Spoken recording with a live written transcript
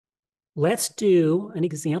Let's do an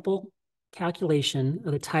example calculation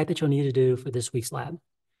of the type that you'll need to do for this week's lab.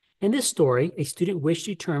 In this story, a student wished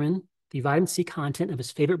to determine the vitamin C content of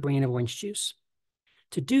his favorite brand of orange juice.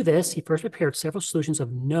 To do this, he first prepared several solutions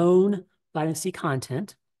of known vitamin C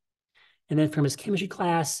content. And then from his chemistry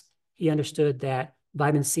class, he understood that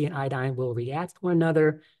vitamin C and iodine will react with one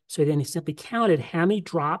another. So then he simply counted how many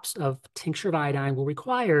drops of tincture of iodine were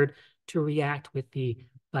required to react with the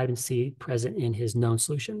vitamin C present in his known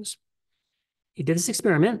solutions. He did this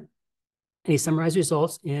experiment and he summarized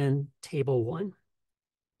results in table 1.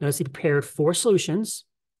 Notice he prepared 4 solutions,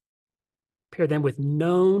 paired them with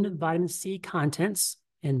known vitamin C contents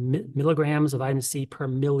in milligrams of vitamin C per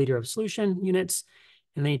milliliter of solution units,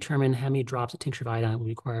 and then determined how many drops of tincture of iodine were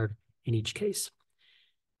required in each case.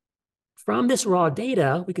 From this raw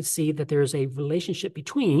data, we could see that there's a relationship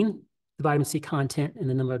between the vitamin C content and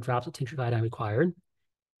the number of drops of tincture of iodine required.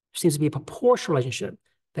 There seems to be a proportional relationship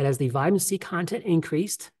that as the vitamin C content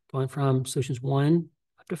increased, going from solutions 1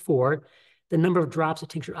 up to 4, the number of drops of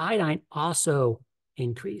tincture of iodine also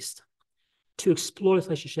increased. To explore this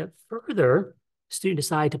relationship further, the student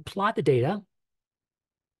decided to plot the data.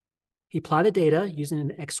 He plotted the data using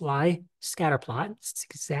an XY scatter plot. It's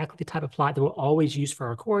exactly the type of plot that we'll always use for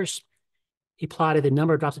our course. He plotted the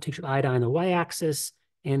number of drops of tincture of iodine on the y-axis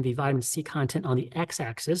and the vitamin C content on the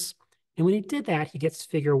x-axis. And when he did that, he gets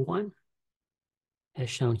figure 1, as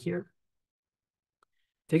shown here.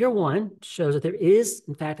 Figure 1 shows that there is,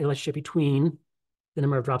 in fact, a relationship between the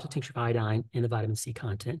number of drops of tincture of iodine and the vitamin C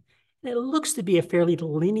content. And it looks to be a fairly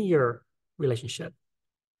linear relationship.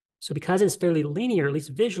 So because it's fairly linear, at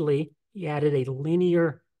least visually, he added a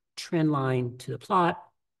linear trend line to the plot,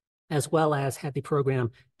 as well as had the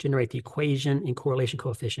program generate the equation and correlation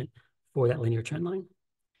coefficient for that linear trend line.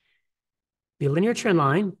 The linear trend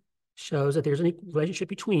line shows that there's a relationship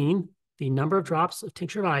between the number of drops of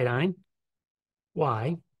tincture of iodine,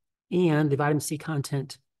 y, and the vitamin C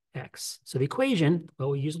content, x. So the equation, what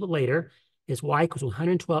we'll use a little later, is y equals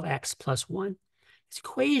 112x plus 1. This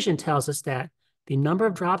equation tells us that the number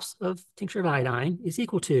of drops of tincture of iodine is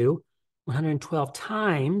equal to 112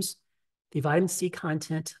 times the vitamin C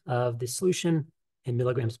content of the solution in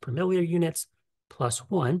milligrams per milliliter units plus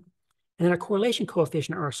 1. And then our correlation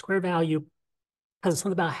coefficient, or our square value, tells us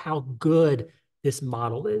something about how good this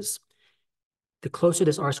model is. The closer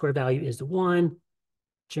this R squared value is to 1,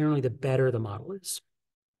 generally the better the model is.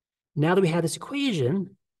 Now that we have this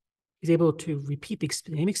equation, he's able to repeat the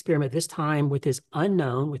same experiment, this time with his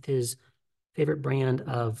unknown, with his favorite brand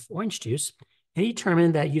of orange juice. And he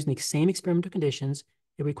determined that using the same experimental conditions,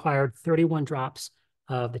 it required 31 drops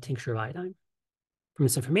of the tincture of iodine. From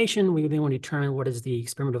this information, we then want to determine what is the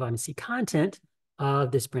experimental vitamin C content of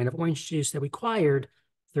this brand of orange juice that required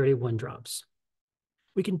 31 drops.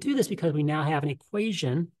 We can do this because we now have an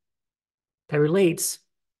equation that relates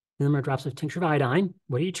the number of drops of tincture of iodine,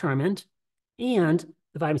 what he determined, and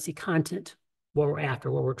the vitamin C content, what we're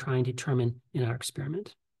after, what we're trying to determine in our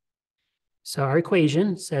experiment. So our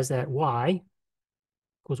equation says that y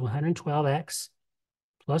equals 112x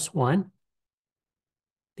plus 1.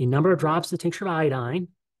 The number of drops of tincture of iodine,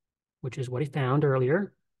 which is what he found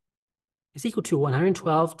earlier, is equal to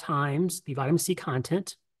 112 times the vitamin C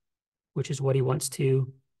content, which is what he wants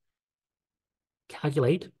to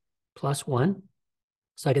calculate, plus 1.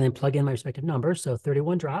 So I can then plug in my respective numbers. So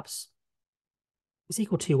 31 drops is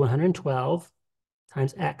equal to 112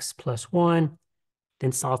 times x plus 1,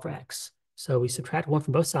 then solve for x. So we subtract 1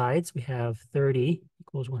 from both sides. We have 30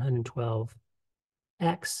 equals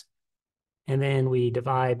 112x. And then we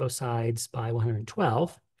divide both sides by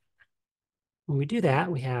 112. When we do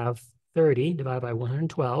that, we have 30 divided by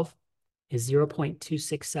 112 is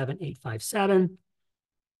 0.267857.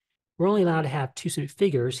 We're only allowed to have 2 significant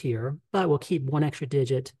figures here, but we'll keep 1 extra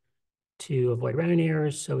digit to avoid rounding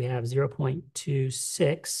errors. So we have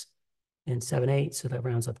 0.26 and 78, so that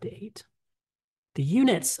rounds up to 8. The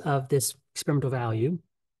units of this experimental value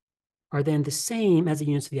are then the same as the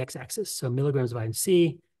units of the x-axis, so milligrams of vitamin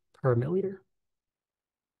C per milliliter.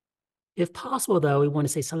 If possible, though, we want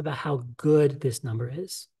to say something about how good this number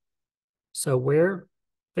is. So where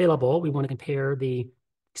available, we want to compare the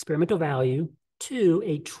experimental value to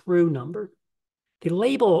a true number. The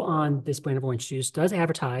label on this brand of orange juice does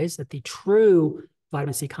advertise that the true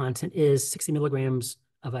vitamin C content is 60 milligrams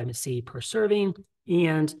of vitamin C per serving,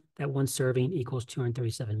 and that 1 serving equals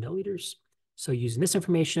 237 milliliters. So using this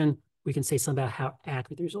information, we can say something about how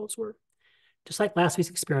accurate the results were. Just like last week's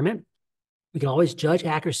experiment, we can always judge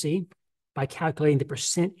accuracy by calculating the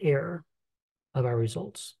percent error of our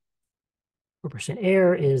results. Where percent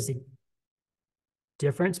error is the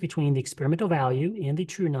difference between the experimental value and the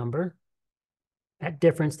true number that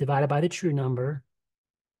difference divided by the true number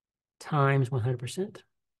times 100%.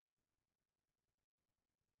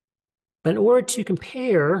 But in order to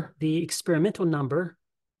compare the experimental number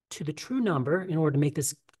to the true number, in order to make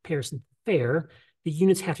this comparison fair, the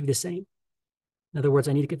units have to be the same. In other words,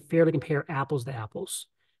 I need to fairly compare apples to apples.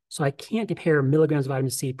 So I can't compare milligrams of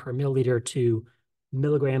vitamin C per milliliter to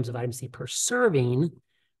milligrams of vitamin C per serving.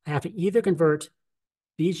 I have to either convert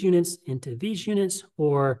these units into these units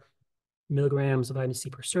or milligrams of vitamin C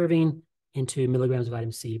per serving into milligrams of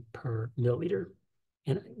vitamin C per milliliter.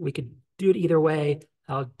 And we could do it either way.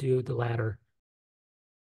 I'll do the latter.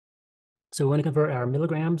 So we want to convert our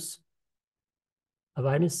milligrams of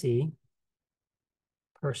vitamin C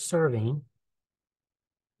per serving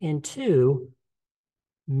into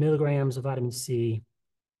milligrams of vitamin C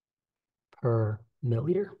per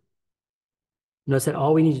milliliter. Notice that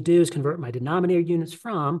all we need to do is convert my denominator units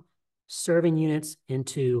from serving units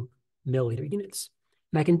into milliliter units.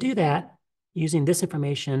 And I can do that using this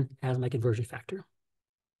information as my conversion factor.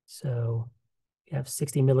 So we have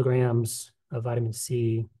 60 milligrams of vitamin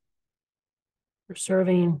C per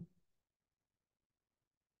serving.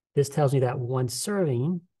 This tells me that one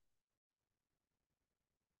serving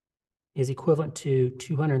is equivalent to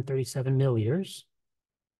 237 milliliters.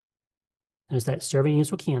 Notice that serving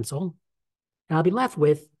units will cancel. And I'll be left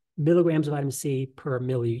with milligrams of vitamin C per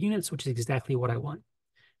milliliter units, which is exactly what I want.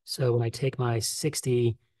 So when I take my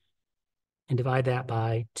 60 and divide that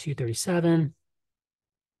by 237,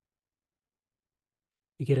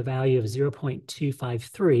 you get a value of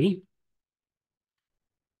 0.253.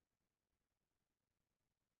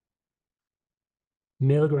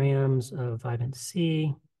 Milligrams of vitamin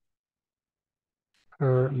C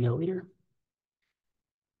per milliliter.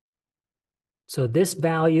 So this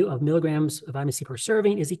value of milligrams of vitamin C per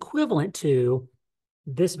serving is equivalent to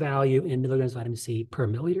this value in milligrams of vitamin C per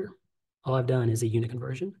milliliter. All I've done is a unit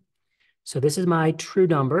conversion. So this is my true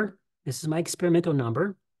number. This is my experimental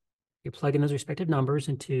number. You plug in those respective numbers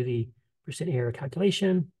into the percent error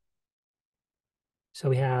calculation. So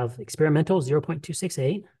we have experimental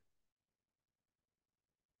 0.268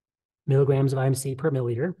 milligrams of vitamin C per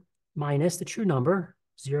milliliter minus the true number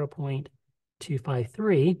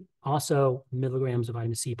 0.253, also milligrams of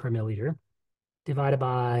vitamin C per milliliter, divided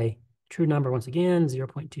by true number once again,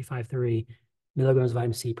 0.253 milligrams of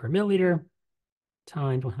vitamin C per milliliter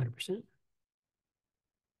times 100%.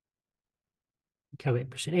 Calculate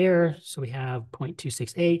percent error. So we have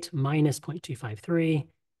 0.268 minus 0.253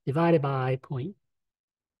 divided by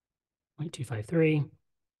 0.253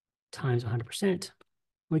 times 100%.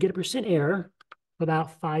 We get a percent error of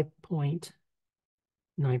about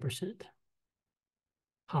 5.9%,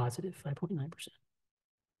 positive 5.9%.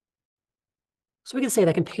 So we can say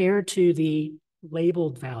that compared to the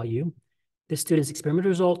labeled value, the student's experimental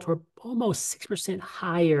results were almost 6%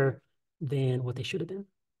 higher than what they should have been.